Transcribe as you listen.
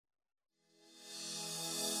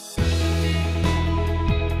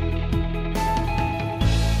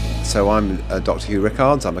So I'm Dr. Hugh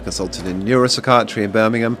Rickards. I'm a consultant in neuropsychiatry in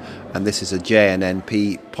Birmingham, and this is a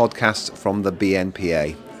JNNP podcast from the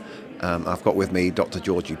BNPA. I've got with me Dr.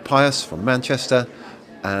 Georgie Pius from Manchester,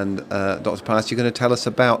 and Dr. Pius, you're going to tell us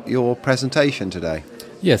about your presentation today.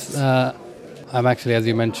 Yes, I'm actually, as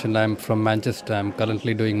you mentioned, I'm from Manchester. I'm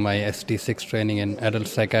currently doing my ST6 training in adult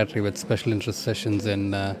psychiatry with special interest sessions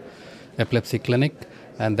in epilepsy clinic.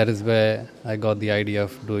 And that is where I got the idea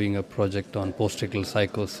of doing a project on post-ictal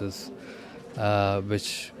psychosis,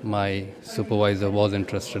 which my supervisor was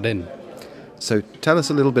interested in. So tell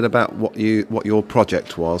us a little bit about what your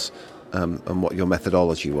project was and what your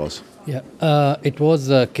methodology was. Yeah, it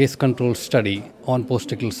was a case control study on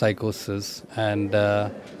post-ictal psychosis, and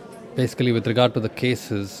basically with regard to the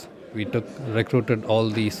cases, we recruited all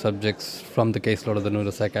the subjects from the caseload of the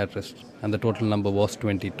neuropsychiatrist, and the total number was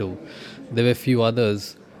 22. There were a few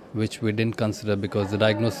others which we didn't consider because the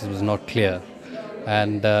diagnosis was not clear.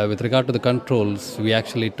 And with regard to the controls, we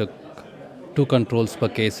actually took 2 controls per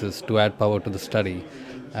cases to add power to the study.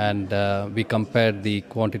 And we compared the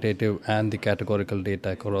quantitative and the categorical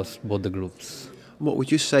data across both the groups. What would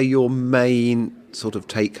you say your main sort of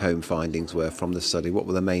take-home findings were from the study? What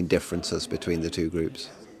were the main differences between the 2 groups?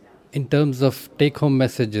 In terms of take-home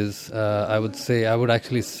messages, I would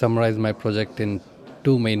actually summarize my project in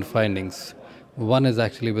 2 main findings. One is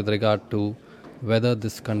actually with regard to whether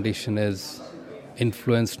this condition is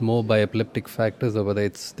influenced more by epileptic factors or whether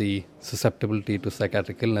it's the susceptibility to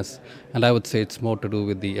psychiatric illness. And I would say it's more to do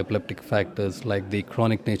with the epileptic factors like the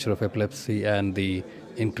chronic nature of epilepsy and the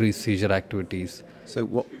increased seizure activities. So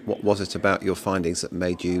what was it about your findings that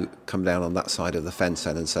made you come down on that side of the fence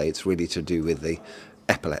then and say it's really to do with the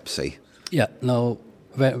epilepsy? Yeah, now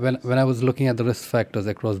when I was looking at the risk factors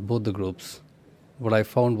across both the groups, what I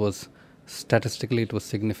found was statistically it was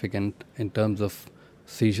significant in terms of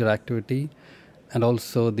seizure activity and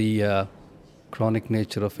also the chronic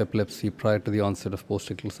nature of epilepsy prior to the onset of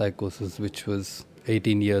post-ictal psychosis, which was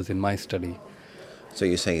 18 years in my study. So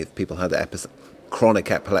you're saying if people had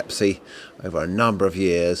chronic epilepsy over a number of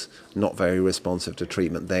years, not very responsive to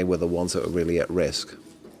treatment, they were the ones that were really at risk?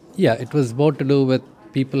 Yeah, it was more to do with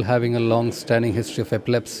people having a long-standing history of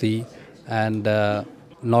epilepsy and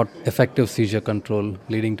not effective seizure control,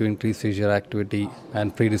 leading to increased seizure activity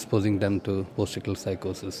and predisposing them to post-ictal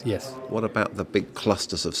psychosis, yes. What about the big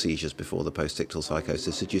clusters of seizures before the post-ictal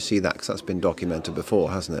psychosis? Did you see that? Because that's been documented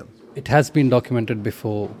before, hasn't it? It has been documented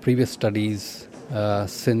before. Previous studies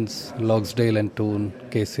since Logsdale and Toon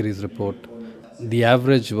case series report, the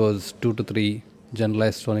average was 2 to 3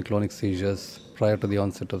 generalized tonic-clonic seizures prior to the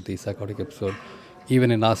onset of the psychotic episode.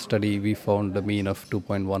 Even in our study, we found a mean of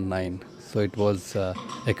 2.19. So it was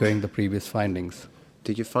echoing the previous findings.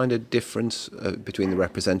 Did you find a difference between the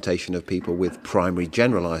representation of people with primary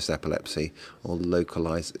generalized epilepsy or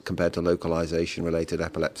compared to localization-related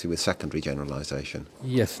epilepsy with secondary generalization?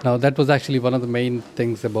 Yes. Now, that was actually one of the main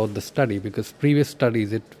things about the study, because previous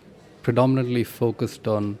studies, it predominantly focused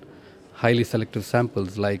on highly selective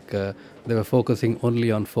samples, like they were focusing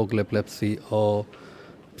only on focal epilepsy or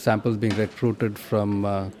samples being recruited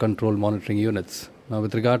from control monitoring units. Now,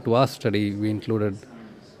 with regard to our study, we included,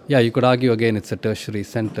 you could argue again it's a tertiary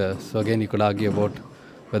center. So again, you could argue about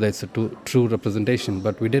whether it's a true representation.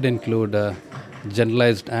 But we did include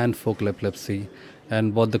generalized and focal epilepsy.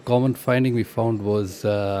 And what the common finding we found was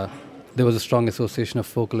there was a strong association of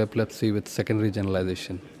focal epilepsy with secondary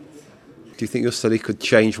generalization. Do you think your study could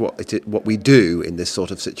change what we do in this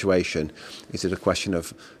sort of situation? Is it a question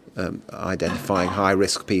of identifying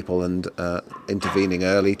high-risk people and intervening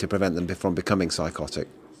early to prevent them from becoming psychotic?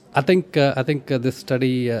 I think this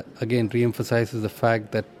study again re-emphasizes the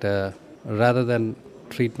fact that rather than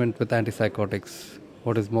treatment with antipsychotics,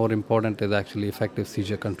 what is more important is actually effective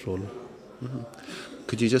seizure control. Mm-hmm.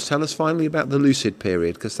 Could you just tell us finally about the lucid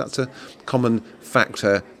period? Because that's a common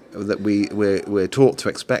factor that we're taught to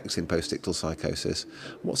expect in post-ictal psychosis.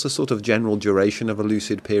 What's the sort of general duration of a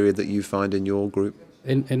lucid period that you find in your group?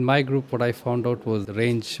 In my group, what I found out was the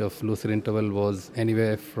range of lucid interval was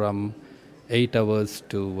anywhere from 8 hours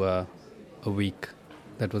to a week.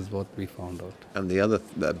 That was what we found out. And the other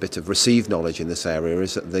bit of received knowledge in this area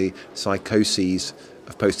is that the psychoses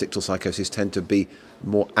of post-ictal psychosis tend to be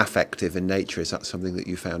more affective in nature. Is that something that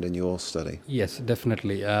you found in your study? Yes,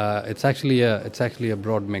 definitely. It's actually a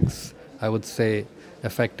broad mix. I would say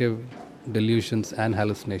affective delusions and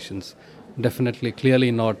hallucinations. Definitely, clearly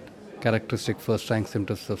not characteristic first-rank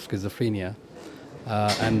symptoms of schizophrenia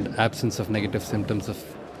and absence of negative symptoms of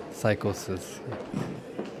psychosis.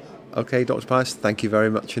 Okay, Dr. Pius, thank you very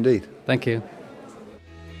much indeed. Thank you.